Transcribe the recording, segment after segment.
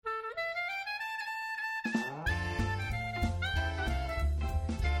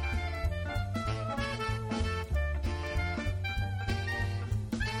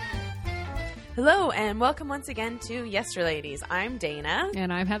Hello, and welcome once again to Yesterladies. I'm Dana.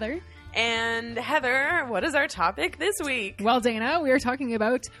 And I'm Heather. And Heather, what is our topic this week? Well, Dana, we are talking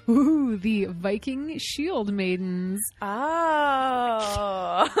about the Viking shield maidens.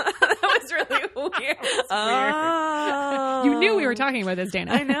 Oh, that was really weird. Oh. You knew we were talking about this,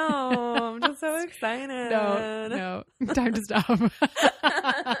 Dana. I know. I'm just so excited. No. Time to stop.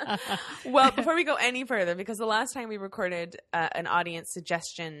 Well, before we go any further, because the last time we recorded an audience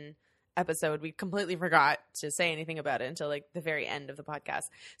suggestion episode, we completely forgot to say anything about it until like the very end of the podcast.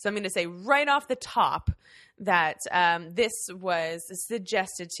 So I'm going to say right off the top that this was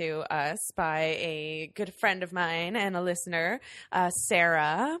suggested to us by a good friend of mine and a listener,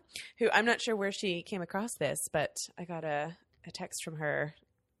 Sarah, who I'm not sure where she came across this, but I got a text from her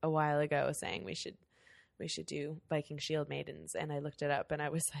a while ago saying we should do Viking Shield Maidens. And I looked it up and I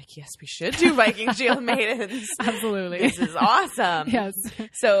was like, yes, we should do Viking Shield Maidens. Absolutely. This is awesome. Yes.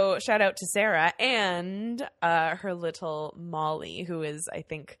 So shout out to Sarah and her little Molly, who is, I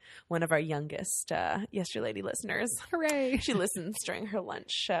think, one of our youngest Yesterlady listeners. Hooray. She listens during her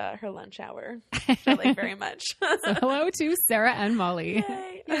lunch hour, which I like very much. So hello to Sarah and Molly.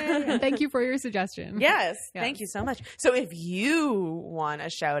 Yay. Yay. And thank you for your suggestion. Yes. Thank you so much. So if you want a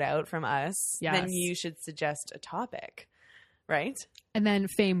shout out from us, then you should suggest a topic, right? And then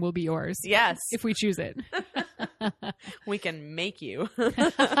fame will be yours. Yes. If we choose it. We can make you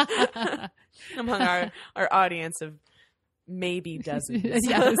among our audience of maybe dozens.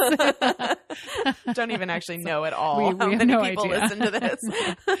 Yes. Don't even actually know at all how we many no people idea. listen to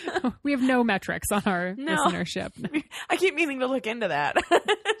this. We have no metrics on our listenership. I keep meaning to look into that.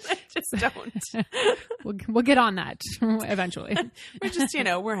 I just don't. We'll get on that eventually. We're just,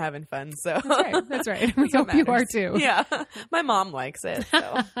 we're having fun. So That's right. We hope you are too. Yeah. My mom likes it.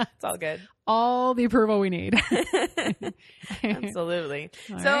 So it's all good. All the approval we need. Absolutely.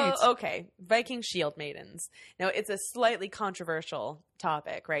 Right. Okay. Viking Shield Maidens. Now, it's a slightly controversial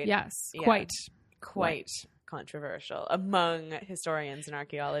topic, right? Yes. Yeah. Quite controversial among historians and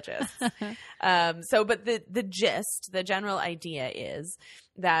archaeologists. But the gist, the general idea is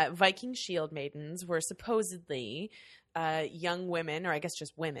that Viking Shield Maidens were supposedly young women, or I guess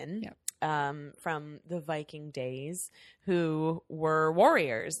just women, from the Viking days who were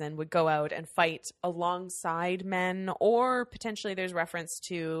warriors and would go out and fight alongside men, or potentially there's reference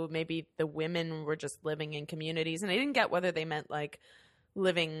to maybe the women were just living in communities. And I didn't get whether they meant like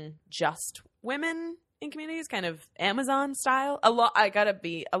living just women in communities, kind of Amazon style. A lot of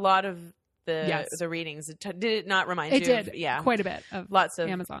the readings. Did it not remind you? It did. Yeah, quite a bit of lots of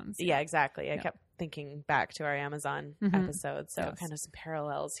Amazons. Yeah, exactly. I kept thinking back to our Amazon episode, so kind of some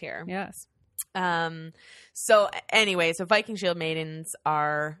parallels here. Yes. So anyway, so Viking Shield Maidens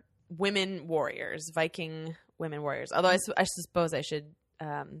are women warriors, Viking women warriors. Although I suppose I should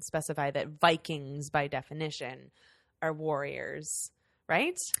specify that Vikings, by definition, are warriors.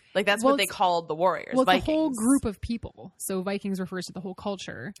 Right? Like that's what they called the warriors. Well, Vikings. The whole group of people. So Vikings refers to the whole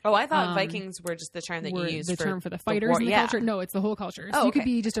culture. Oh, I thought Vikings were just the term that you used the term for the fighters in the culture. No, it's the whole culture. So you could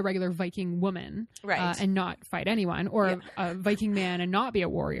be just a regular Viking woman, right, and not fight anyone, or a Viking man and not be a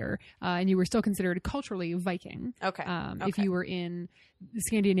warrior, and you were still considered culturally Viking. Okay. If you were in the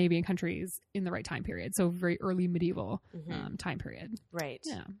Scandinavian countries in the right time period, so very early medieval time period. Right.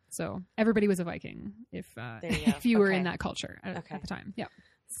 Yeah. So everybody was a Viking if you were in that culture at the time. Yeah.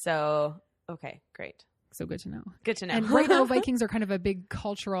 So, okay, great. So good to know. Good to know. And right now, Vikings are kind of a big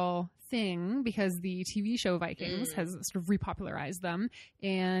cultural thing because the TV show Vikings has sort of repopularized them.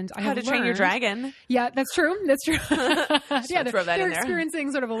 And How to Train Your Dragon. Yeah, that's true. That's true. Yeah, they're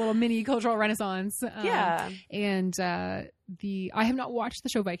experiencing sort of a little mini cultural renaissance. And I have not watched the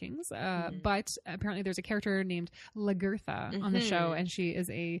show Vikings, but apparently there's a character named Lagertha on the show, and she is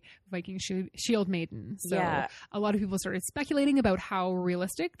a Viking shield maiden. So a lot of people started speculating about how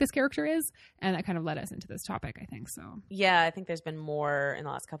realistic this character is, and that kind of led us into this topic, I think. So yeah, I think there's been more in the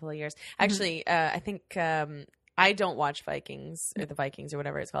last couple of years. Actually, I think I don't watch Vikings or the Vikings or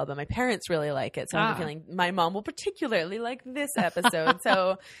whatever it's called, but my parents really like it. So I'm feeling my mom will particularly like this episode.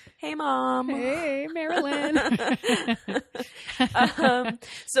 So, hey, Mom. Hey, Marilyn.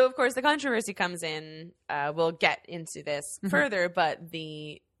 So, of course, the controversy comes in. We'll get into this further, but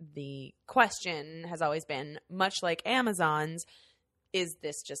the question has always been, much like Amazons, is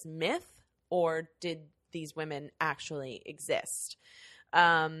this just myth or did these women actually exist?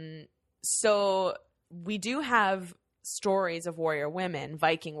 So we do have stories of warrior women,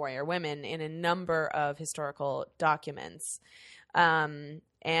 Viking warrior women, in a number of historical documents. And,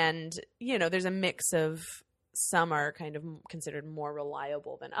 there's a mix of some are kind of considered more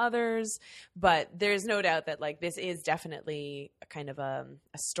reliable than others, but there's no doubt that like this is definitely a kind of a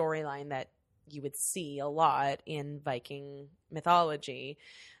storyline that you would see a lot in Viking mythology,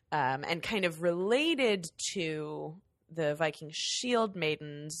 and kind of related to the Viking shield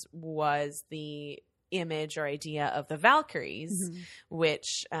maidens was the image or idea of the Valkyries,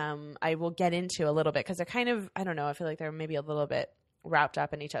 which I will get into a little bit because they're kind of, I don't know, I feel like they're maybe a little bit wrapped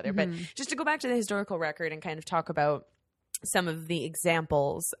up in each other. But just to go back to the historical record and kind of talk about some of the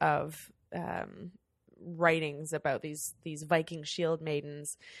examples of writings about these Viking shield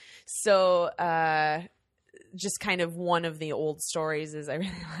maidens. So just kind of one of the old stories is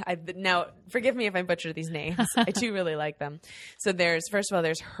now forgive me if I butcher these names. I do really like them. So first of all,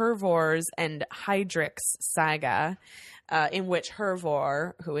 there's Hervor's and Heidrik's saga, in which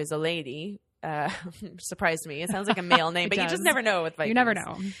Hervor, who is a lady, surprised me. It sounds like a male name, but you just never know with Vikings. You never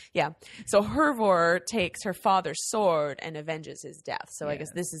know. Yeah. So Hervor takes her father's sword and avenges his death. So I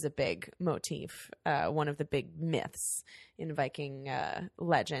guess this is a big motif, one of the big myths in Viking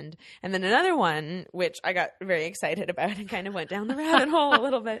legend. And then another one, which I got very excited about and kind of went down the rabbit hole a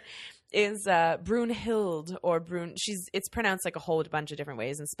little bit, is Brunhild or Brun. It's pronounced like a whole bunch of different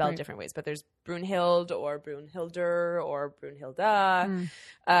ways and spelled different ways, but there's Brunhild or Brunhilder or Brunhilda,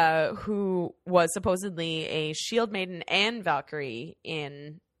 who was supposedly a shield maiden and Valkyrie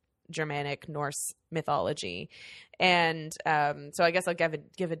in Germanic Norse mythology. And so I guess I'll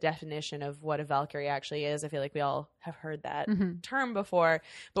give a definition of what a Valkyrie actually is. I feel like we all have heard that term before,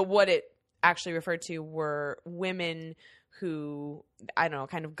 but what it actually referred to were women who, I don't know,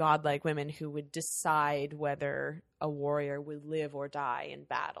 kind of godlike women who would decide whether a warrior would live or die in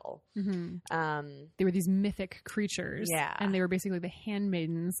battle. They were these mythic creatures, and they were basically the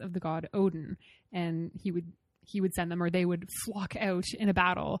handmaidens of the god Odin, and he would send them, or they would flock out in a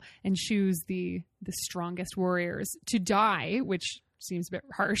battle and choose the strongest warriors to die, which seems a bit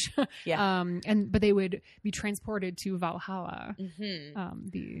harsh. But they would be transported to Valhalla,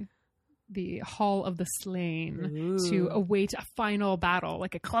 the Hall of the Slain, to await a final battle,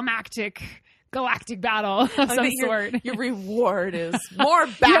 like a galactic battle of some sort. Your reward is more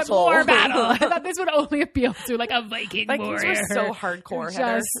battle. More battle. I thought this would only appeal to like a Viking warrior. Vikings were so hardcore.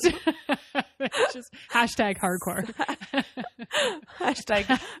 Just hashtag hardcore.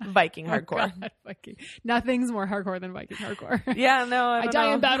 Hashtag Viking hardcore. God, Viking. Nothing's more hardcore than Viking hardcore. Yeah, no, I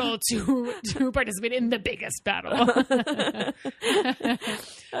die in battle to participate in the biggest battle.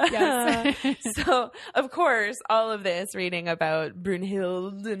 So, of course, all of this reading about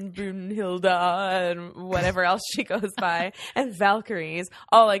Brunhild and Brunhilda and whatever else she goes by and Valkyries,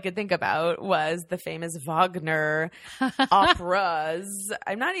 all I could think about was the famous Wagner operas.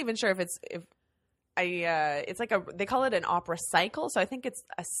 I'm not even sure if it's like they call it an opera cycle. So I think it's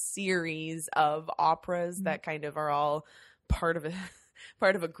a series of operas that kind of are all part of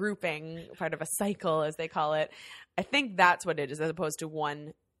a grouping, part of a cycle, as they call it. I think that's what it is, as opposed to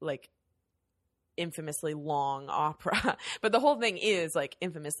one like infamously long opera. But the whole thing is like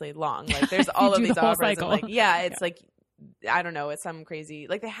infamously long. Like there's all of these operas. And, like, it's like, I don't know, it's some crazy,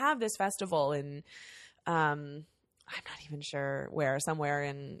 like they have this festival in I'm not even sure where, somewhere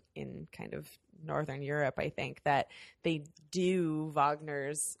in kind of Northern Europe, I think, that they do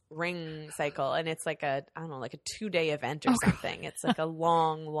Wagner's Ring cycle, and it's like a 2-day event or something. It's like a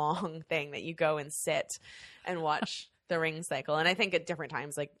long thing that you go and sit and watch the Ring cycle. And I think at different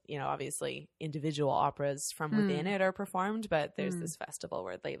times, like, you know, obviously individual operas from within it are performed, but there's this festival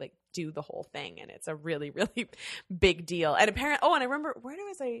where they like do the whole thing, and it's a really, really big deal. And apparently, and I remember, where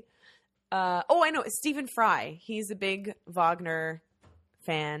was I? I know, Stephen Fry. He's a big Wagner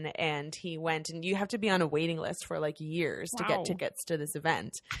fan, and he went, and you have to be on a waiting list for like years to get tickets to this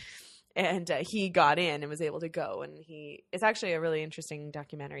event. And he got in and was able to go. And it's actually a really interesting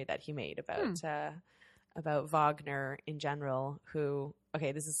documentary that he made about Wagner in general, who,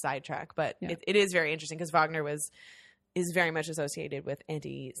 okay, this is a sidetrack, but it is very interesting because Wagner is very much associated with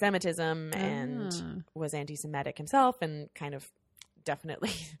anti-Semitism and was anti-Semitic himself, and kind of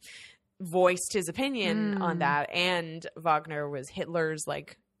definitely voiced his opinion on that. And Wagner was Hitler's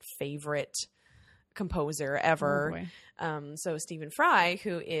like favorite composer ever. So Stephen Fry,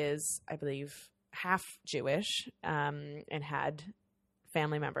 who is, I believe, half Jewish, and had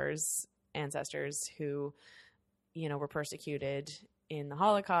family members, ancestors who, you know, were persecuted in the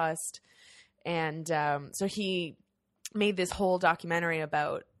Holocaust. And so he made this whole documentary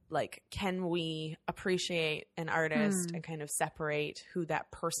about, like, can we appreciate an artist and kind of separate who that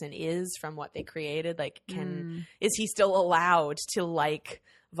person is from what they created? Like, is he still allowed to like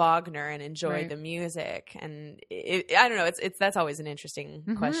Wagner and enjoy the music? And I don't know. That's always an interesting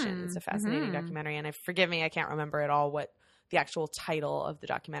question. It's a fascinating documentary, and forgive me, I can't remember at all what the actual title of the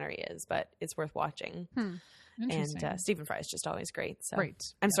documentary is, but it's worth watching. And Stephen Fry is just always great. So right.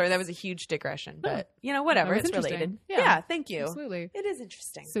 I'm sorry, that was a huge digression, but whatever. It's related. Yeah, thank you. Absolutely. It is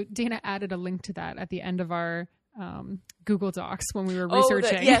interesting. So Dana added a link to that at the end of our Google Docs when we were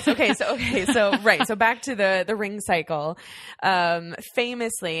researching. Yes. Okay. So right. So back to the ring cycle.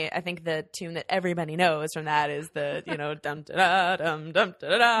 Famously, I think the tune that everybody knows from that is the, dum da dum dum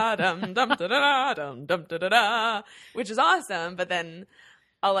da da dum dum da da dum dum da da, which is awesome. But then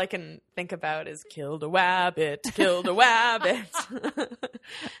all I can think about is killed a wabbit.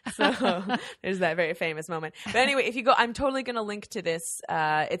 So there's that very famous moment. But anyway, if you go, I'm totally going to link to this.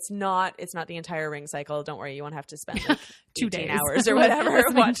 It's not the entire ring cycle. Don't worry. You won't have to spend like 2 days hours or whatever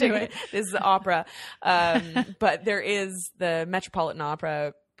watching it. This is the opera. But there is the Metropolitan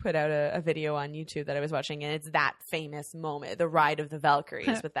Opera put out a video on YouTube that I was watching, and it's that famous moment, the Ride of the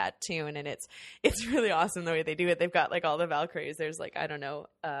Valkyries with that tune. And it's really awesome the way they do it. They've got like all the Valkyries. There's like, I don't know,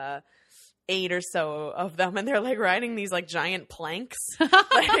 8 or so of them, and they're like riding these like giant planks. Like,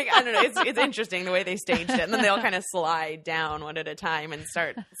 I don't know. It's interesting the way they staged it. And then they all kind of slide down one at a time and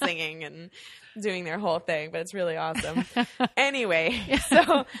start singing and doing their whole thing, but it's really awesome. Anyway,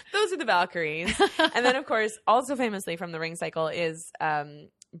 so those are the Valkyries. And then of course, also famously from the ring cycle is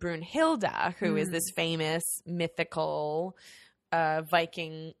Brunhilde, who is this famous mythical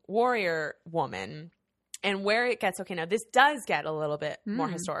Viking warrior woman. And where it gets, okay, now this does get a little bit more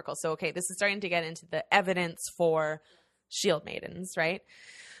historical. So, okay, this is starting to get into the evidence for shield maidens, right?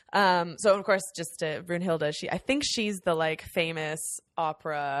 So, of course, just Brunhilde, I think she's the like famous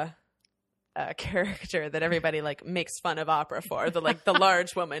opera character that everybody like makes fun of opera for, the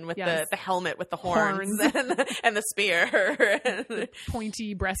large woman with the helmet with the horns. and the spear and the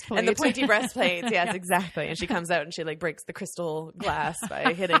pointy breastplate and the pointy breastplates. Yes, exactly. And she comes out and she like breaks the crystal glass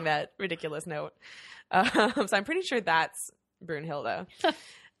by hitting that ridiculous note. So I'm pretty sure that's Brunhilde.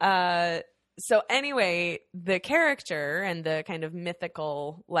 So anyway, the character and the kind of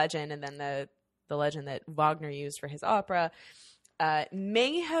mythical legend, and then the legend that Wagner used for his opera,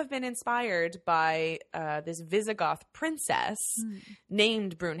 may have been inspired by this Visigoth princess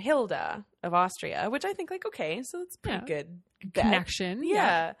named Brunhilde of Austria, which I think like, okay, so that's pretty good connection.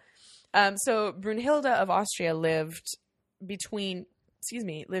 Yeah. So Brunhilde of Austria lived between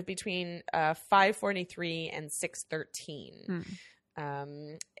 543 and 613.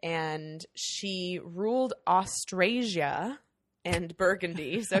 And she ruled Austrasia and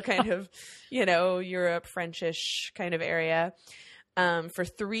Burgundy, so kind of, Europe, Frenchish kind of area, for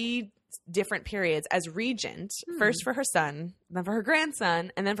 3 different periods as regent, first for her son, then for her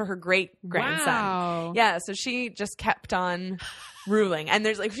grandson, and then for her great-grandson. Wow. Yeah, so she just kept on ruling. And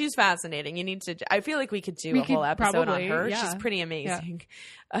there's like, she's fascinating. I feel like we could do a whole episode on her. Yeah. She's pretty amazing.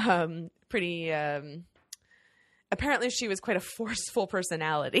 Yeah. Apparently she was quite a forceful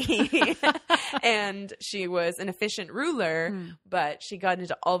personality and she was an efficient ruler, but she got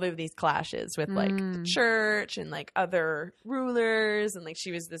into all of these clashes with like the church and like other rulers, and like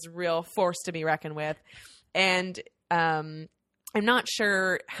she was this real force to be reckoned with. And I'm not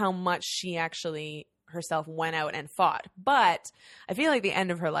sure how much she actually herself went out and fought, but I feel like the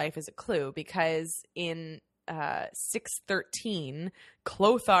end of her life is a clue, because in 613,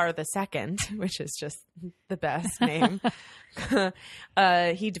 Clothar II, which is just the best name,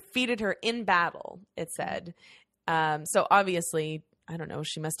 he defeated her in battle, it said. So obviously, I don't know,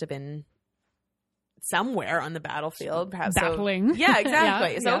 she must have been somewhere on the battlefield, perhaps battling. So, yeah,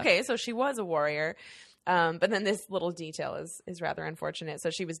 exactly. Okay, so she was a warrior. But then this little detail is rather unfortunate. So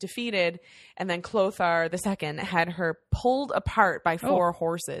she was defeated, and then Clothar II had her pulled apart by 4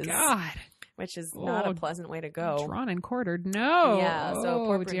 horses. God. Which is not a pleasant way to go. Drawn and quartered. No. Yeah, so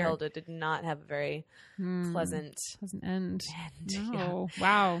poor Brunhilde did not have a very pleasant end. No. Yeah.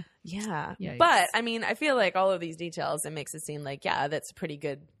 Wow. Yeah. Yikes. But, I mean, I feel like all of these details, it makes it seem like, that's a pretty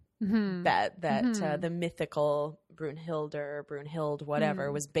good bet that the mythical Brunhilde or Brunhild,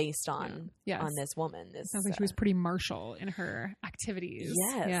 whatever, was based on this woman. Sounds like she was pretty martial in her activities.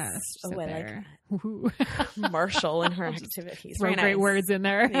 Yes. Oh, I like that. Martial in her activities. Throw great words in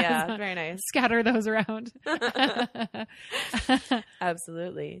there. Yeah, very nice. Scatter those around.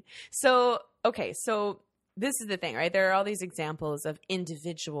 Absolutely. So, okay, so this is the thing, right? There are all these examples of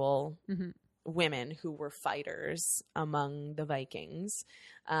individual women who were fighters among the Vikings,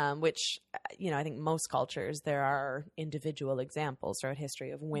 which, I think most cultures, there are individual examples throughout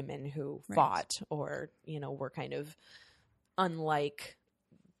history of women who fought or, were kind of unlike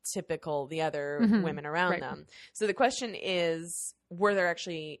the other women around them. So the question is, were there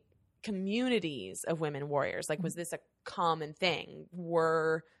actually communities of women warriors? Like, was this a common thing?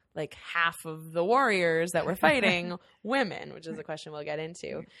 Were like half of the warriors that were fighting women, which is a question we'll get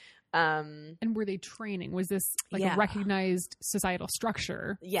into. And were they training? Was this like a recognized societal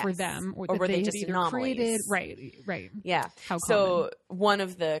structure for them, or were they just either anomalies? Created? Right. Yeah. How so one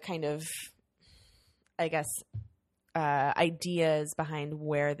of the kind of, I guess, ideas behind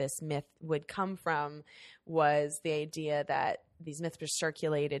where this myth would come from was the idea that these myths were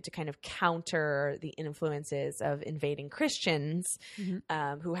circulated to kind of counter the influences of invading Christians,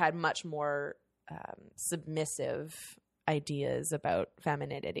 who had much more submissive ideas about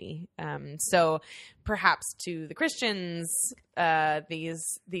femininity. So perhaps to the Christians,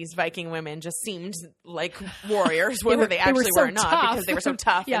 these Viking women just seemed like warriors, whether they actually were not, because they were so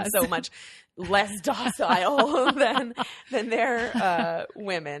tough and so much less docile than their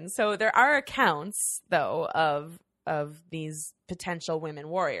women. So there are accounts, though, of these potential women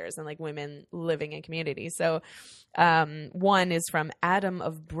warriors and like women living in communities. So one is from Adam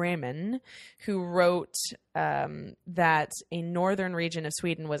of Bremen, who wrote that a northern region of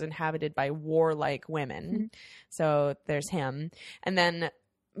Sweden was inhabited by warlike women. So there's him. And then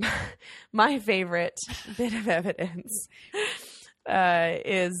my favorite bit of evidence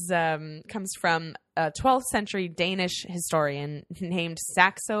comes from a 12th century Danish historian named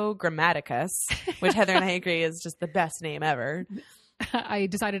Saxo Grammaticus, which Heather and I agree is just the best name ever. I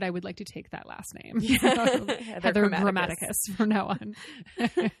decided I would like to take that last name. Heather Grammaticus from now on.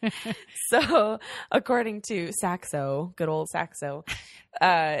 So, according to Saxo, good old Saxo,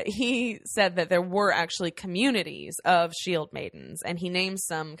 he said that there were actually communities of shield maidens, and he names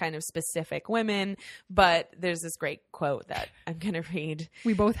some kind of specific women, but there's this great quote that I'm going to read.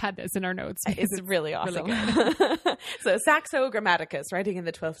 We both had this in our notes. It's really awesome. Really good. So Saxo Grammaticus, writing in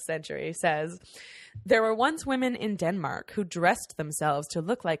the 12th century, says, "There were once women in Denmark who dressed themselves to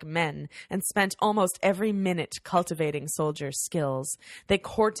look like men and spent almost every minute cultivating soldiers' skills. They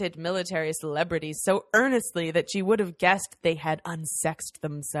courted military celebrities so earnestly that you would have guessed they had unsexed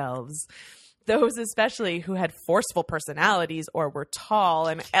themselves. Those especially who had forceful personalities or were tall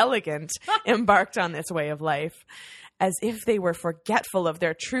and elegant embarked on this way of life. As if they were forgetful of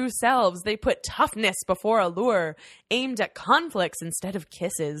their true selves, they put toughness before allure, aimed at conflicts instead of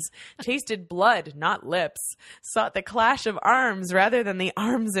kisses, tasted blood, not lips, sought the clash of arms rather than the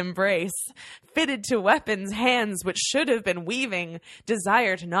arm's embrace, fitted to weapons hands which should have been weaving,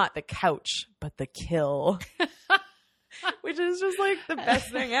 desired not the couch, but the kill." Which is just like the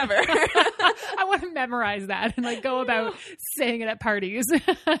best thing ever. I want to memorize that and like go about saying it at parties.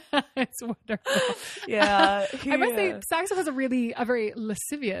 It's wonderful. Yeah. I must say, Saxo has a very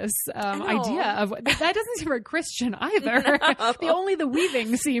lascivious idea of that. Doesn't seem very Christian either. The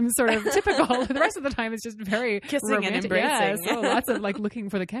weaving seems sort of typical. The rest of the time is just very kissing romantic. and embracing. Yeah, so lots of like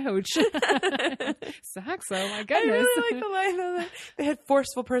looking for the couch. Saxo, my goodness. I really like the line that they had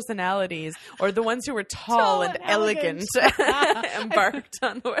forceful personalities, or the ones who were tall and elegant. Embarked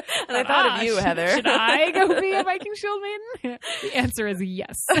on the way. And I thought of you, Heather. Should I go be a Viking shield maiden? The answer is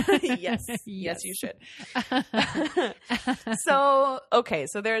yes. Yes, you should. So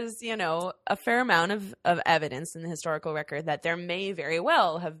there's, a fair amount of evidence in the historical record that there may very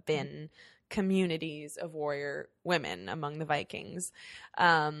well have been communities of warrior women among the Vikings.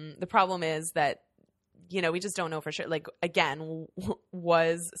 The problem is that we just don't know for sure. Like, again,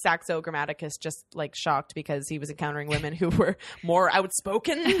 was Saxo Grammaticus just like shocked because he was encountering women who were more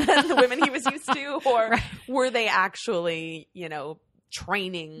outspoken than the women he was used to? Or were they actually,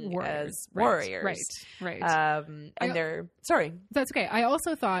 training as warriors? Right. And they're, sorry. That's okay. I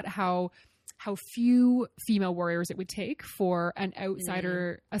also thought how few female warriors it would take for an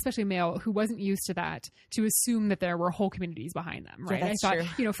outsider, especially male, who wasn't used to that, to assume that there were whole communities behind them, right? Yeah, that's I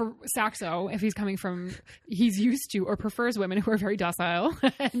thought, for Saxo, if he's used to or prefers women who are very docile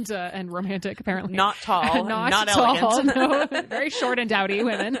and romantic, apparently. Not tall, not tall, elegant. No, very short and dowdy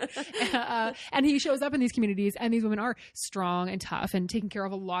women. And he shows up in these communities, and these women are strong and tough and taking care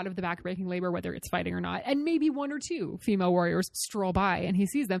of a lot of the backbreaking labor, whether it's fighting or not. And maybe one or two female warriors stroll by, and he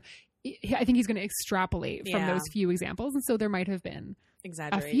sees them. I think he's going to extrapolate from those few examples. And so there might have been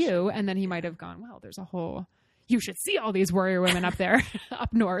a few, and then he might have gone, well, there's a whole, you should see all these warrior women up there,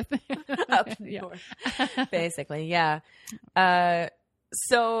 up north. North. Basically, yeah.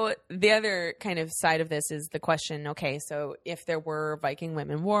 So the other kind of side of this is the question, okay, so if there were Viking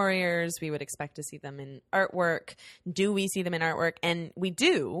women warriors, we would expect to see them in artwork. Do we see them in artwork? And we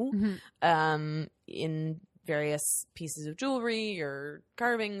do, in various pieces of jewelry or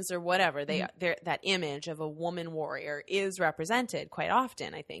carvings or whatever. That image of a woman warrior is represented quite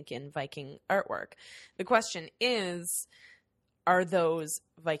often, I think, in Viking artwork. The question is, are those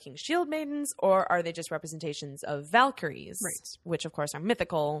Viking shield maidens, or are they just representations of Valkyries, which of course are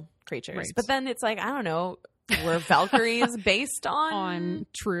mythical creatures? Right. But then it's like, I don't know, Were Valkyries based on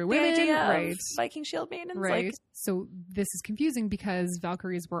true the women, idea right? of Viking shield maidens? Right. Like, so this is confusing because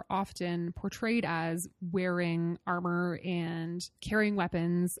Valkyries were often portrayed as wearing armor and carrying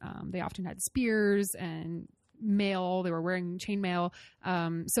weapons. They often had spears and mail. They were wearing chainmail.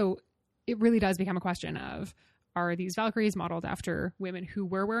 So it really does become a question of, are these Valkyries modeled after women who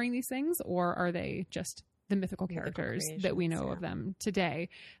were wearing these things, or are they just the mythical characters that we know of them today?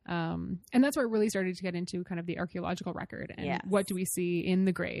 And that's where it really started to get into kind of the archaeological record and what do we see in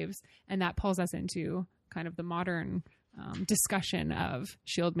the graves. And that pulls us into kind of the modern discussion of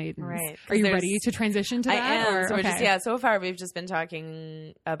shield maidens. Right. Are you ready to transition to that? I am. Or, so, okay. So far we've just been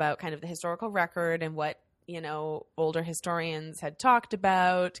talking about kind of the historical record and what, older historians had talked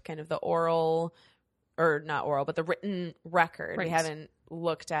about, kind of the oral, or not oral, but the written record. Right. We haven't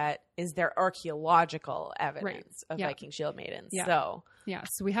looked at, is there archaeological evidence of Viking shield maidens? Yeah. So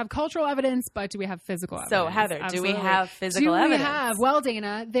we have cultural evidence, but do we have physical evidence? So Heather, Absolutely. do we have physical evidence? Well,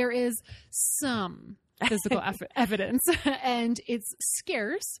 Dana, there is some physical evidence, and it's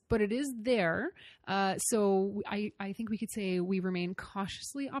scarce, but it is there. So I think we could say we remain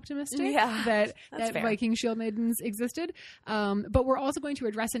cautiously optimistic that Viking shield maidens existed. But we're also going to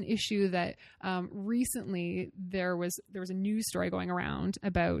address an issue that recently there was a news story going around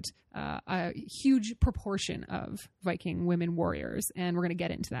about a huge proportion of Viking women warriors, and we're going to get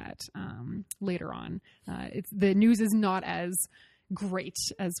into that later on. The news is not as great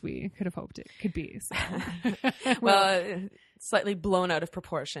as we could have hoped it could be. So. Well, slightly blown out of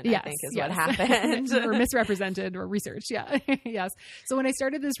proportion, I think is what happened. Or misrepresented or researched. Yeah. Yes. So when I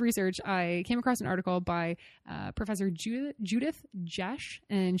started this research, I came across an article by Professor Judith Jesch,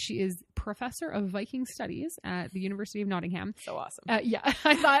 and she is professor of Viking studies at the University of Nottingham. So awesome.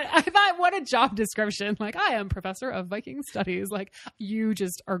 I thought, what a job description. Like, I am professor of Viking studies. Like, you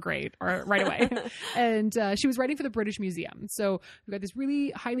just are great, or right away. And she was writing for the British Museum. So we've got this really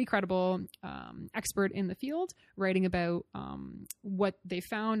highly credible expert in the field writing about what they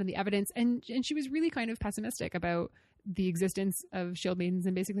found and the evidence. And she was really kind of pessimistic about the existence of shield maidens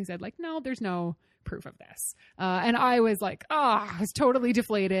and basically said, like, no, there's no proof of this. And I was like, I was totally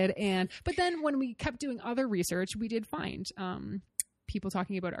deflated. But then when we kept doing other research, we did find people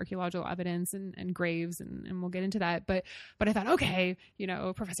talking about archaeological evidence and graves, and we'll get into that. But I thought, okay,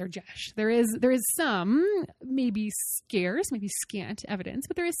 Professor Jesch, there is some maybe scarce, maybe scant evidence,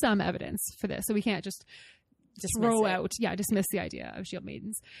 but there is some evidence for this. So we can't just dismiss the idea of shield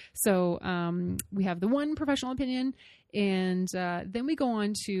maidens. So we have the one professional opinion, and then we go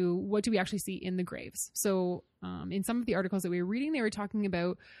on to what do we actually see in the graves. So in some of the articles that we were reading, they were talking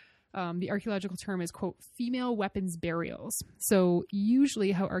about the archaeological term is, quote, female weapons burials. So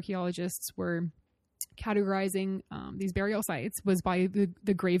usually how archaeologists were categorizing these burial sites was by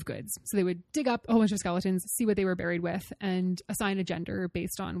the grave goods. So they would dig up a whole bunch of skeletons, see what they were buried with, and assign a gender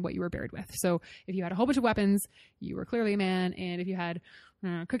based on what you were buried with. So if you had a whole bunch of weapons, you were clearly a man, and if you had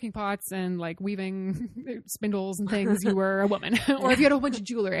cooking pots and like weaving spindles and things, you were a woman. Or if you had a whole bunch of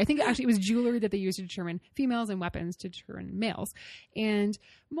jewelry. I think actually it was jewelry that they used to determine females and weapons to determine males. And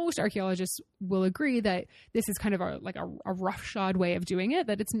most archaeologists will agree that this is kind of a roughshod way of doing it,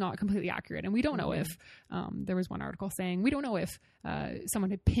 that it's not completely accurate. And we don't know if, there was one article saying, we don't know if someone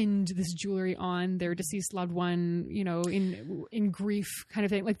had pinned this jewelry on their deceased loved one, in grief kind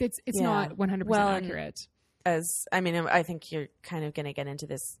of thing. Like it's not 100% accurate. I think you're kind of going to get into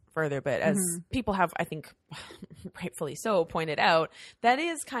this further, but as people have, I think, rightfully so, pointed out, that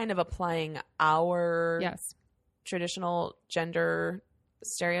is kind of applying our traditional gender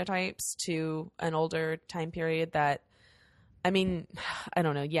stereotypes to an older time period that, I don't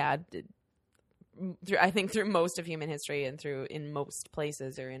know. Yeah. I think through most of human history and in most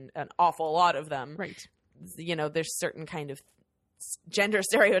places, or in an awful lot of them, right. There's certain kind of gender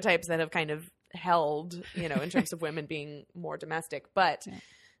stereotypes that have kind of held, in terms of women being more domestic, but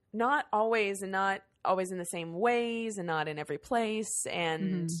not always, and not always in the same ways, and not in every place.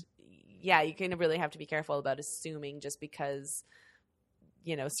 And you kind of really have to be careful about assuming just because,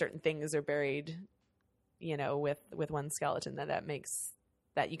 certain things are buried, with one skeleton that makes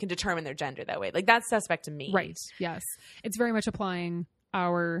that you can determine their gender that way. Like, that's suspect to me. Right. Yes. It's very much applying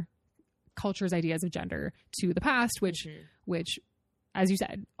our culture's ideas of gender to the past, which, as you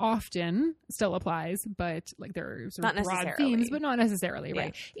said, often still applies, but like there are sort of broad themes, but not necessarily,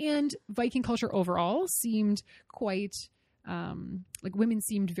 right? And Viking culture overall seemed quite, like women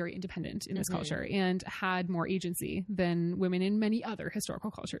seemed very independent in this culture and had more agency than women in many other historical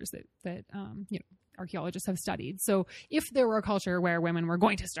cultures that archaeologists have studied. So if there were a culture where women were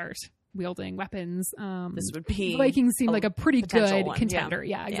going to start wielding weapons, this would be Vikings seemed like a pretty good one. contender.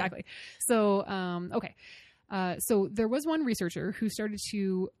 Yeah, exactly. So, okay. So there was one researcher who started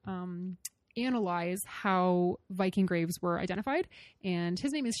to analyze how Viking graves were identified, and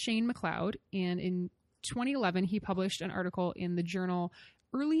his name is Shane McLeod. And in 2011, he published an article in the journal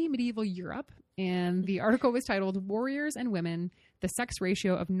Early Medieval Europe, and the article was titled "Warriors and Women: The Sex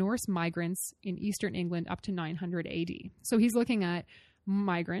Ratio of Norse Migrants in Eastern England up to 900 AD." So he's looking at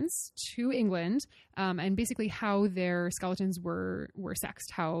migrants to England, and basically how their skeletons were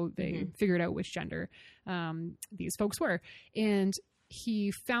sexed, how they figured out which gender these folks were. And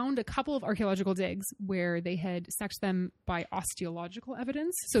he found a couple of archaeological digs where they had sexed them by osteological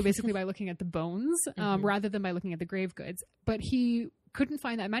evidence. So basically by looking at the bones, rather than by looking at the grave goods. But he couldn't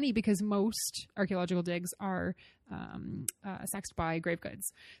find that many because most archaeological digs are sexed by grave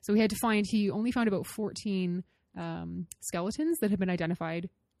goods. So he only found about 14 skeletons that had been identified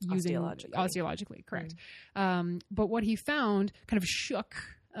using osteologically, correct. But what he found kind of shook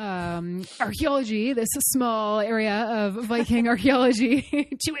archaeology, this small area of Viking archaeology,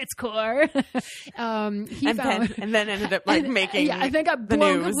 to its core. And then ended up making I think got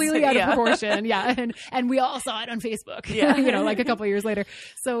blown completely out of proportion. And we all saw it on Facebook. Like a couple of years later.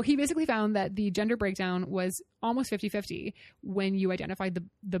 So he basically found that the gender breakdown was almost 50-50 when you identified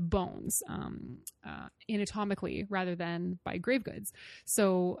the bones anatomically rather than by grave goods.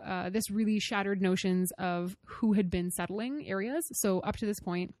 So this really shattered notions of who had been settling areas. So up to this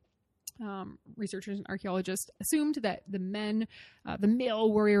point, researchers and archaeologists assumed that the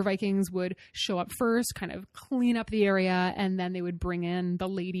male warrior Vikings would show up first, kind of clean up the area, and then they would bring in the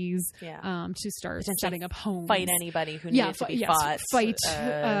ladies to start setting up homes. Fight anybody who needed to be fought.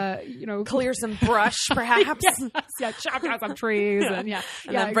 Clear some brush, perhaps. Chop down some trees, and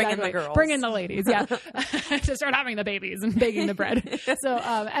then bring in the girls. Bring in the ladies, to start having the babies and baking the bread. So,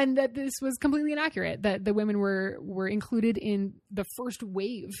 and that this was completely inaccurate, that the women were included in the first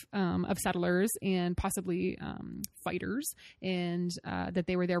wave of settlers and possibly fighters, and that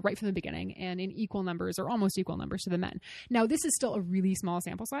they were there right from the beginning and in equal numbers or almost equal numbers to the men. Now, this is still a really small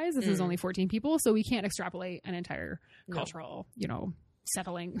sample size. This is only 14 people, so we can't extrapolate an entire cultural,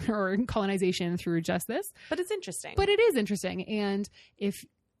 settling or colonization through just this. But it's interesting. But it is interesting. And if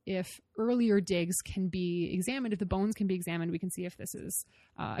earlier digs can be examined, if the bones can be examined, we can see if this is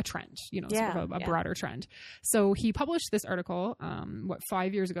a trend, sort of a broader trend. So he published this article,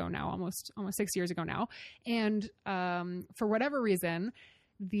 5 years ago now, almost 6 years ago now. And for whatever reason,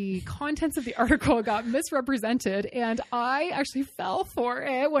 the contents of the article got misrepresented, and I actually fell for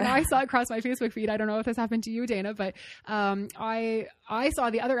it when I saw it across my Facebook feed. I don't know if this happened to you, Dana, but I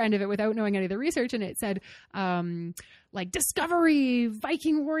saw the other end of it without knowing any of the research, and it said discovery,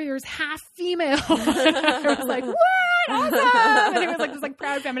 Viking warriors half female. I was like, what? Awesome! And it was like this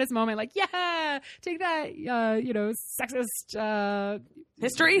proud feminist moment, take that, sexist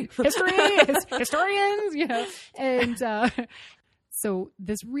historians, and so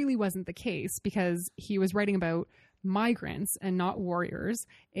this really wasn't the case because he was writing about migrants and not warriors.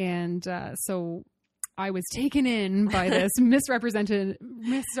 And so I was taken in by this misrepresentation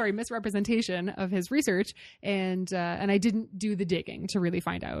of his research. And I didn't do the digging to really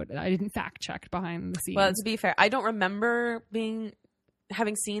find out. I didn't fact check behind the scenes. Well, to be fair, I don't remember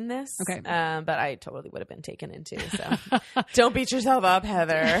having seen this. Okay. But I totally would have been taken into. So don't beat yourself up,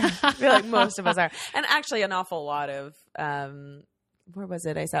 Heather. I feel like most of us are. And actually an awful lot of, where was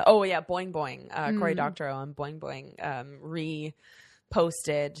it I saw? Oh yeah, Boing Boing. Cory Doctorow on Boing Boing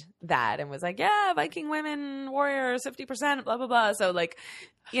reposted that and was like, yeah, Viking women warriors 50%, blah blah blah. So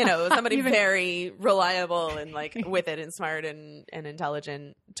somebody very reliable and with it and smart and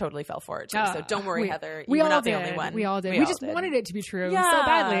intelligent totally fell for it too. So don't worry, Heather. You were not the only one. We all did. We just wanted it to be true so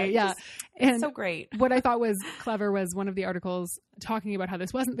badly. Yeah. And so great. What I thought was clever was one of the articles talking about how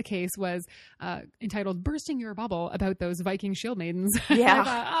this wasn't the case was entitled "Bursting Your Bubble" about those Viking shield maidens. Yeah. I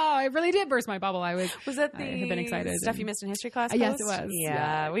thought, I really did burst my bubble. Was that the have been excited stuff you missed in history class? Yes, it was.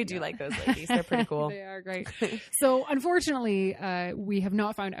 Yeah, we do like those ladies. They're pretty cool. They are great. So unfortunately, we have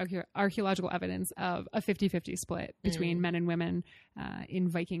not found archaeological evidence of a 50-50 split between men and women in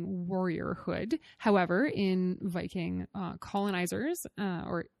Viking warriorhood. However, in Viking colonizers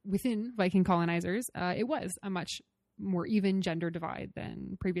or within Viking colonizers, it was a much more even gender divide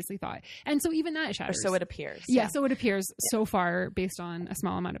than previously thought. And so even that shatters. Or so it appears. Yeah, so it appears so far based on a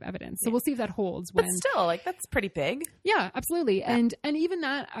small amount of evidence. So we'll see if that holds. But still, that's pretty big. Yeah, absolutely. Yeah. And even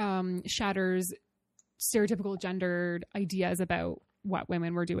that shatters stereotypical gendered ideas about what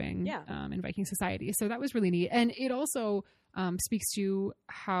women were doing in Viking society. So that was really neat. And it also speaks to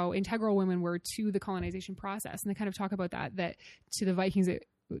how integral women were to the colonization process. And they kind of talk about that to the Vikings,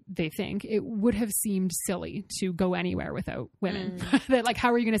 they think, it would have seemed silly to go anywhere without women. That, like,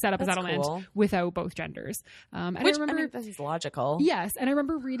 how are you going to set up a settlement without both genders? And Which, I remember, this is logical. Yes. And I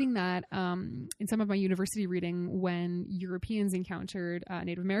remember reading that in some of my university reading when Europeans encountered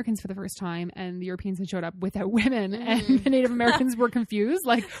Native Americans for the first time, and the Europeans had showed up without women, and the Native Americans were confused.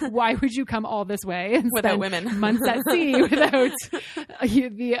 Like, why would you come all this way and without women, months at sea without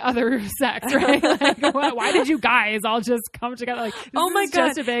the other sex, right? Like, why did you guys all just come together? Like, oh my God,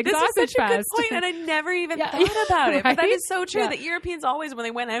 just a big this sausage is such fest. a good point, and I never even thought about it. Right? But that is so true. That Europeans always, when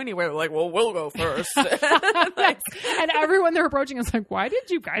they went anywhere, were like, "Well, we'll go first." And everyone they're approaching is like, "Why did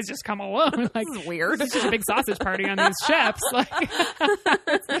you guys just come alone? Like, this is weird. It's just a big sausage party on these ships." Like,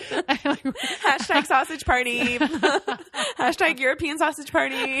 hashtag sausage party. Hashtag European sausage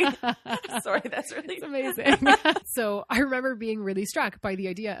party. Sorry, that's really amazing. So I remember being really struck by the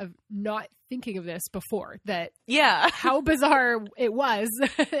idea of not thinking of this before, that how bizarre it was.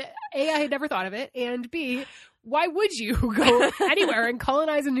 A, I had never thought of it, and B, why would you go anywhere and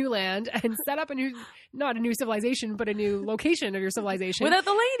colonize a new land and set up not a new civilization, but a new location of your civilization without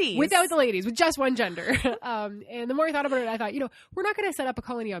the ladies, with just one gender? And the more I thought about it, I thought, we're not going to set up a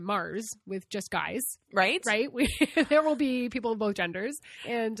colony on Mars with just guys, right? There will be people of both genders,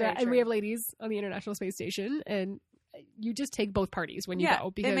 and we have ladies on the International Space Station, and you just take both parties when you go,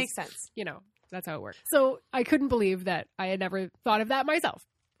 because it makes sense. That's how it works. So I couldn't believe that I had never thought of that myself.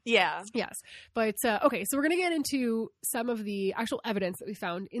 Yeah. Yes. But, okay, so we're going to get into some of the actual evidence that we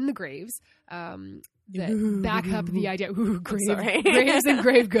found in the graves that back up the idea. Graves and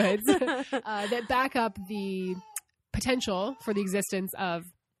grave goods that back up the potential for the existence of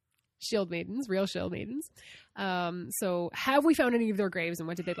shield maidens, real shield maidens. So have we found any of their graves, and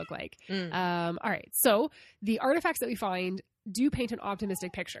what did they look like? All right. So the artifacts that we find do paint an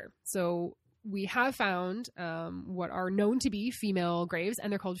optimistic picture. So we have found what are known to be female graves,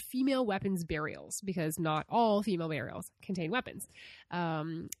 and they're called female weapons burials because not all female burials contain weapons.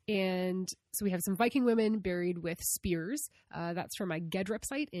 And so we have some Viking women buried with spears. That's from a Gedrup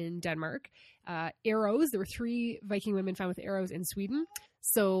site in Denmark. Arrows. There were 3 Viking women found with arrows in Sweden.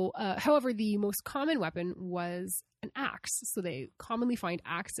 So, however, the most common weapon was an axe. So they commonly find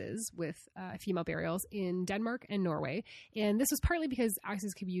axes with female burials in Denmark and Norway. And this was partly because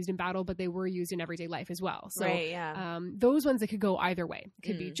axes could be used in battle, but they were used in everyday life as well. So those ones that could go either way. It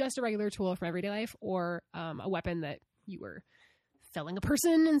could be just a regular tool from everyday life, or a weapon that you were felling a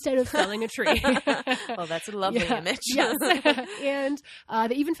person instead of felling a tree. Well, that's a lovely image. Yes. And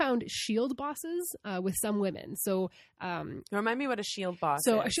they even found shield bosses with some women. So remind me what a shield boss is.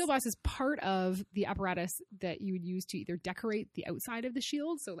 So a shield boss is part of the apparatus that you would use to either decorate the outside of the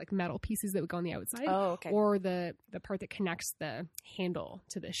shield, so like metal pieces that would go on the outside, or the part that connects the handle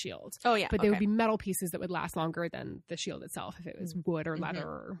to the shield. Oh, yeah. But they would be metal pieces that would last longer than the shield itself if it was wood or leather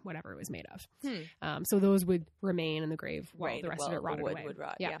or whatever it was made of. So those would remain in the grave while the rest of it rotted away. Would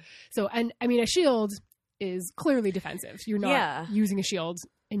rot, yeah. So, and I mean, a shield is clearly defensive. You're not using a shield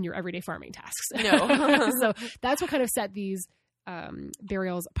in your everyday farming tasks. No. So that's what kind of set these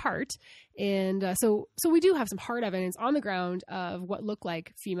burials apart. And so we do have some hard evidence on the ground of what look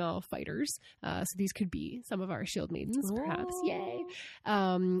like female fighters. So these could be some of our shield maidens, perhaps. Yay.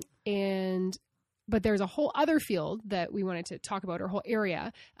 But there's a whole other field that we wanted to talk about, or whole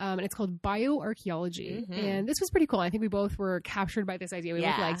area, and it's called bioarchaeology. And this was pretty cool. I think we both were captured by this idea. We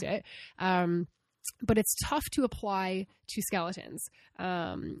both liked it. But it's tough to apply to skeletons.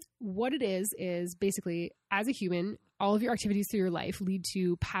 What it is basically, as a human, all of your activities through your life lead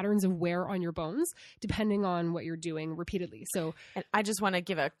to patterns of wear on your bones, depending on what you're doing repeatedly. So, and I just want to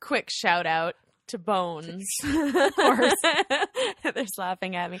give a quick shout out to Bones. Of course. They're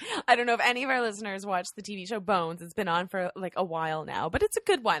laughing at me. I don't know if any of our listeners watch the TV show Bones. It's been on for like a while now, but it's a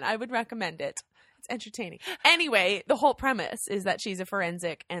good one. I would recommend it. It's entertaining. Anyway, the whole premise is that she's a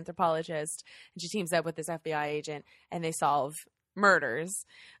forensic anthropologist, and she teams up with this FBI agent, and they solve murders.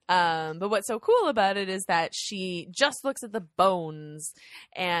 But what's so cool about it is that she just looks at the bones,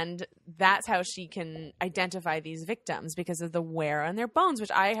 and that's how she can identify these victims, because of the wear on their bones,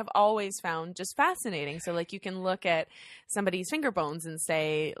 which I have always found just fascinating. So like, you can look at somebody's finger bones and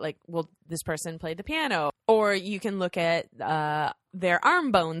say like, well, this person played the piano, or you can look at their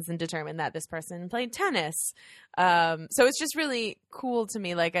arm bones and determine that this person played tennis. So it's just really cool to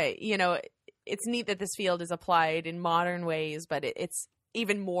me. Like, it's neat that this field is applied in modern ways, but it's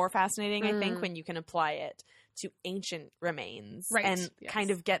even more fascinating, I think, when you can apply it to ancient remains, and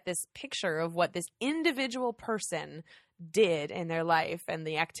kind of get this picture of what this individual person did in their life and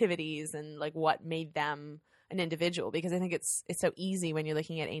the activities and like what made them an individual. Because I think it's so easy when you're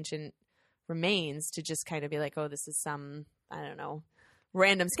looking at ancient remains to just kind of be like, oh, this is some, I don't know,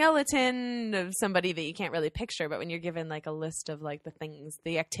 random skeleton of somebody that you can't really picture, but when you're given like a list of like the things,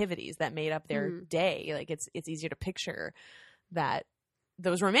 the activities that made up their day, like it's easier to picture that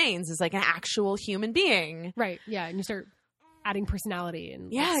those remains is like an actual human being. Right. Yeah. And you start adding personality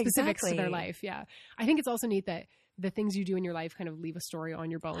and specifics to their life. Yeah. I think it's also neat that the things you do in your life kind of leave a story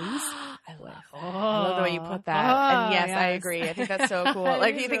on your bones. I love that. I love the way you put that. And yes, I agree. I think that's so cool.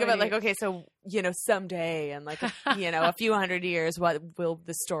 Like you think about like, okay, so, someday and like, a few hundred years, what will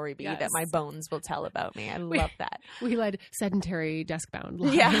the story be that my bones will tell about me? I love that. We led sedentary desk-bound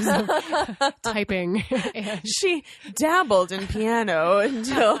lives of typing. And she dabbled in piano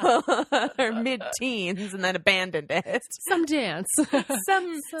until her mid-teens and then abandoned it. Some dance.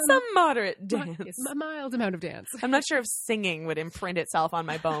 Some moderate dance. A mild amount of dance. I'm not sure if singing would imprint itself on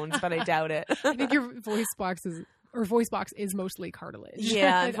my bones, but I doubt it. I think your voice box is mostly cartilage.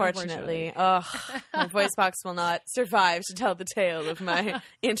 Yeah, unfortunately. My voice box will not survive to tell the tale of my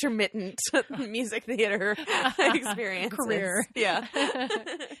intermittent music theater experience. Career. Yeah.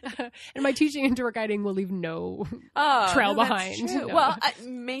 And my teaching and tour guiding will leave no trail behind. No. Well,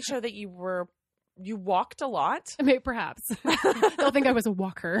 make sure that you walked a lot. Perhaps. They'll think I was a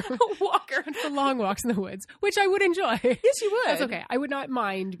walker. A walker. For long walks in the woods, which I would enjoy. Yes, you would. That's okay. I would not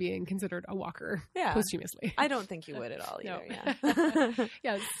mind being considered a walker posthumously. I don't think you would at all either. No. Yeah.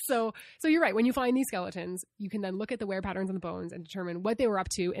 Yeah. So you're right. When you find these skeletons, you can then look at the wear patterns on the bones and determine what they were up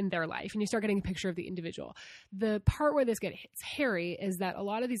to in their life. And you start getting a picture of the individual. The part where this gets hairy is that a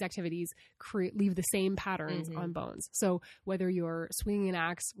lot of these activities leave the same patterns on bones. So whether you're swinging an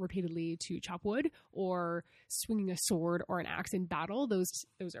axe repeatedly to chop wood, or swinging a sword or an axe in battle, those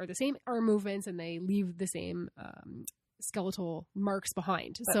are the same arm movements and they leave the same skeletal marks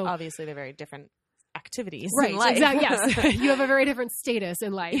behind. But so obviously they're very different activities in life. Exactly. Yes. You have a very different status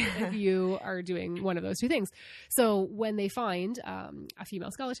in life if you are doing one of those two things. So when they find a female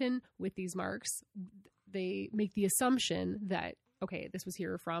skeleton with these marks, they make the assumption that, okay, this was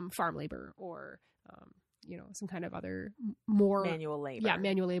here from farm labor or some kind of other more manual labor. Yeah,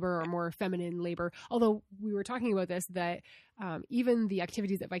 manual labor or more feminine labor. Although we were talking about this, that even the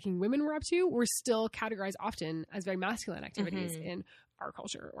activities that Viking women were up to were still categorized often as very masculine activities in our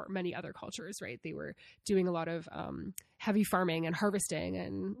culture or many other cultures, right? They were doing a lot of heavy farming and harvesting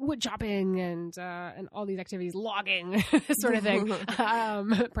and wood chopping and all these activities, logging sort of thing,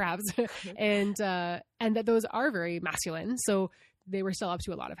 perhaps. And that those are very masculine. So they were still up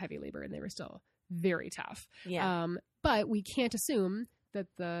to a lot of heavy labor and they were still very tough. Yeah. But we can't assume that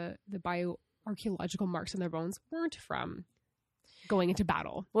the bioarchaeological marks on their bones weren't from going into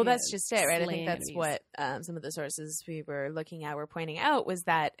battle. Well, that's just it, right? I think that's what some of the sources we were looking at were pointing out was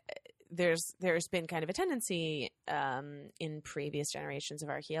that there's been kind of a tendency in previous generations of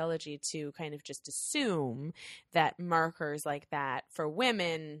archaeology to kind of just assume that markers like that for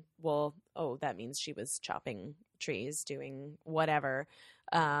women, that means she was chopping trees, doing whatever.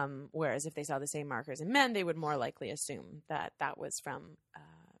 Whereas if they saw the same markers in men, they would more likely assume that was from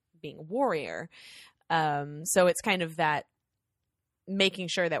being a warrior. So it's kind of that making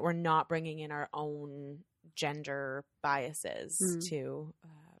sure that we're not bringing in our own gender biases to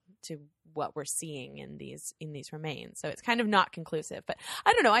what we're seeing in these remains. So it's kind of not conclusive, but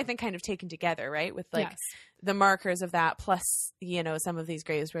I don't know. I think kind of taken together, right, with like the markers of that, plus some of these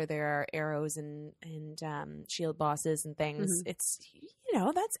graves where there are arrows and shield bosses and things. It's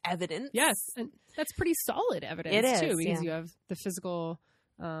that's evidence. Yes, and that's pretty solid evidence. It is, too, because you have the physical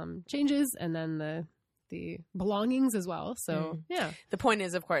changes and then the belongings as well. So the point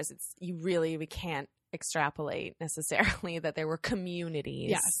is, of course, we can't extrapolate necessarily that there were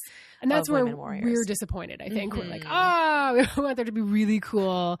communities. Yes. And that's where we're disappointed, I think. We're like, we want there to be really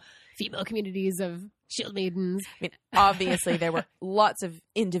cool female communities of shield maidens. I mean, obviously there were lots of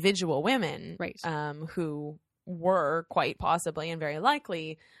individual women right. Who were quite possibly and very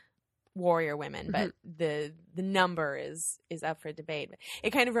likely warrior women, but the number is up for debate.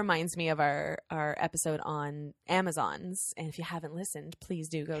 It kind of reminds me of our episode on Amazons, and if you haven't listened, please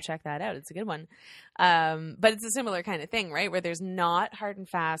do go check that out. It's a good one. But it's a similar kind of thing, right? Where there's not hard and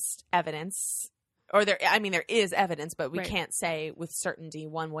fast evidence, or there is evidence, but we can't say with certainty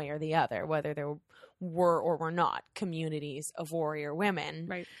one way or the other whether there were or were not communities of warrior women.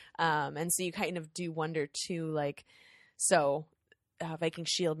 Right. And so you kind of do wonder too, like, so Viking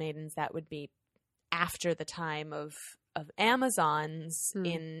shield maidens, that would be after the time of Amazons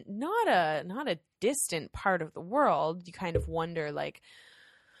in not a distant part of the world. You kind of wonder, like,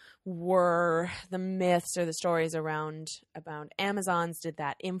 were the myths or the stories around Amazons, did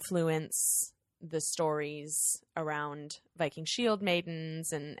that influence the stories around Viking shield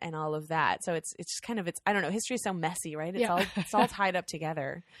maidens and all of that. So it's just kind of, I don't know, history is so messy, right? It's all tied up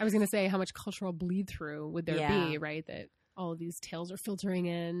together. I was going to say, how much cultural bleed through would there be, right? That all of these tales are filtering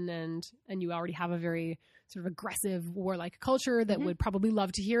in, and you already have a very sort of aggressive warlike culture that would probably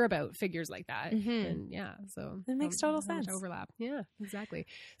love to hear about figures like that. And so it makes total sense. Overlap. Yeah, exactly.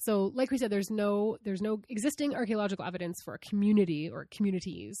 So like we said, there's no existing archaeological evidence for a community or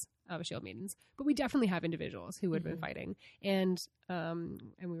communities of shield maidens, but we definitely have individuals who would have been fighting. And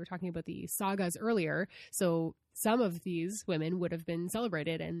we were talking about the sagas earlier. So some of these women would have been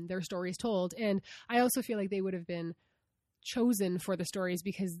celebrated and their stories told. And I also feel like they would have been chosen for the stories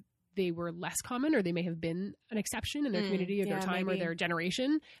because they were less common, or they may have been an exception in their community or their time or their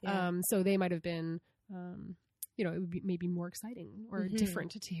generation. So they might have been, it would be maybe more exciting or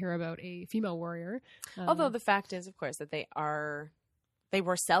different to hear about a female warrior. Although the fact is, of course, that they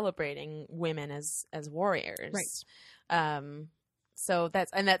were celebrating women as warriors. Right. So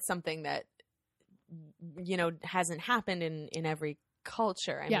that's something that, hasn't happened in every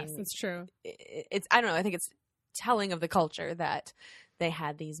culture. I mean, that's true. I don't know. I think it's telling of the culture that they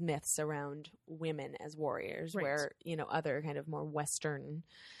had these myths around women as warriors, where other kind of more Western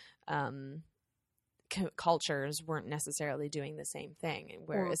cultures weren't necessarily doing the same thing,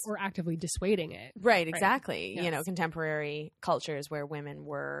 whereas or actively dissuading it. Right, exactly. Yes. Contemporary cultures where women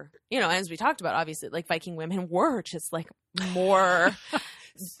were, as we talked about, obviously, like Viking women were just like more.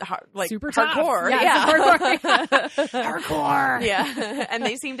 Super hardcore, hardcore, and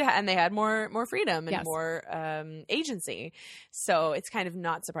they seemed to, and they had more freedom and more agency. So it's kind of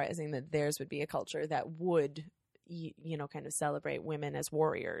not surprising that theirs would be a culture that would, kind of celebrate women as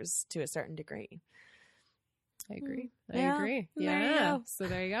warriors to a certain degree. I agree. I agree. Yeah. So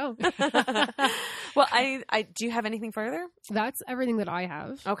there you go. Well, I do you have anything further? That's everything that I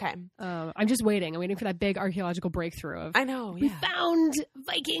have. Okay. I'm just waiting. I'm waiting for that big archaeological breakthrough of, I know. We found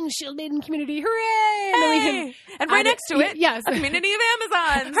Viking shield maiden community. Hooray! Hey! And right next to it, yes, a community of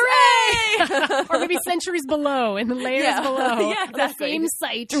Amazons. Hooray! Or maybe centuries below in the layers below. Yeah, exactly. The same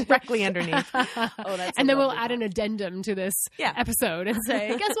site. Directly underneath. That's and then we'll add an addendum to this episode and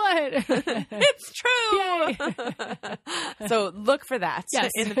say, guess what? It's true. So look for that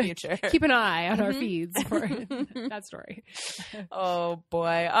in the future. Keep an eye on our feeds for that story. Oh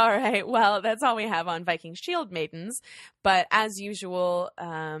boy. All right. Well, that's all we have on Viking shield maidens. But as usual,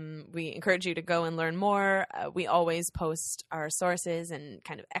 we encourage you to go and learn more. We always post our sources and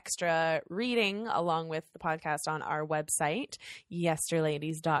kind of extra reading along with the podcast on our website,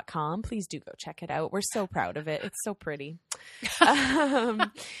 yesterladies.com. Please do go check it out. We're so proud of it. It's so pretty.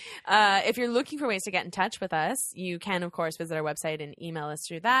 If you're looking for ways to get in touch with us, you can, of course, visit our website and email us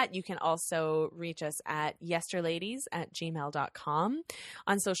through that. You can also reach us at yesterladies@gmail.com.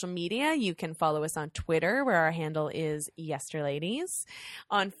 On social media, you can follow us on Twitter, where our handle is yesterladies.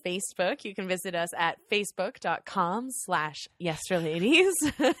 On Facebook, you can visit us at facebook.com/yesterladies.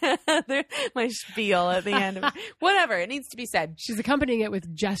 My spiel at the end of it. Whatever, it needs to be said. She's accompanying it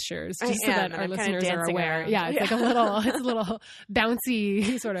with gestures just so that our listeners are aware. Around. Yeah, it's like a little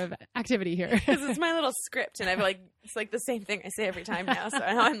bouncy sort of activity here. Because it's my little script, and it's like the same thing I say every time now. So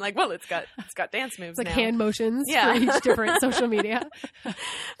now I'm like, well, it's got dance moves. It's like now. Hand motions for each different social media.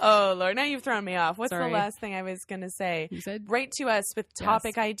 Oh Lord, now you've thrown me off. What's Sorry. the last thing I was going to say? You said write to us with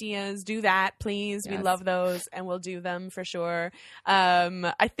topic ideas. Do that, please. Yes. We love those, and we'll do them for sure.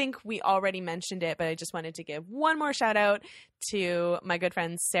 I think we already mentioned it, but I just wanted to give one more shout out to my good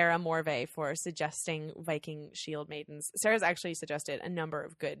friend Sarah Morvay for suggesting Viking shield maidens. Sarah's actually suggested a number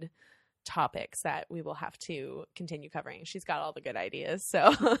of good topics that we will have to continue covering. She's got all the good ideas,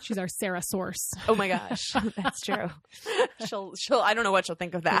 so she's our Sarah source. Oh my gosh, that's true. She'll I don't know what she'll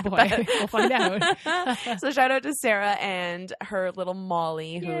think of that. Oh boy. We'll find out. So shout out to Sarah and her little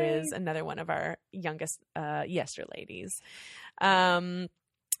Molly, who Yay. is another one of our youngest yesterladies.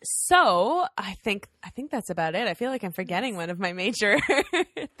 So I think that's about it. I feel like I'm forgetting one of my major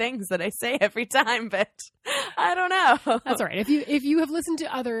things that I say every time, but I don't know. That's all right. If you have listened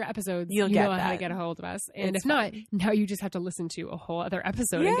to other episodes, you know how to get a hold of us. And if not, now you just have to listen to a whole other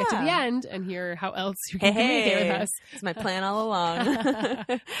episode and get to the end and hear how else you can communicate with us. It's my plan all along.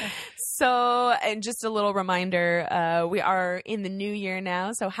 So, and just a little reminder, we are in the new year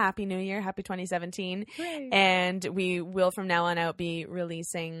now. So happy new year. Happy 2017. Hooray. And we will from now on out be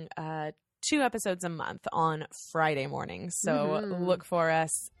releasing 2 episodes a month on Friday mornings. So look for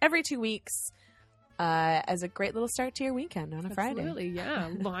us every 2 weeks as a great little start to your weekend on a Friday. Absolutely, yeah.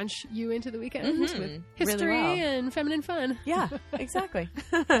 Launch you into the weekend with history really and feminine fun. Yeah, exactly.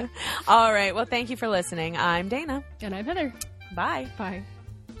 All right. Well, thank you for listening. I'm Dana. And I'm Heather. Bye. Bye.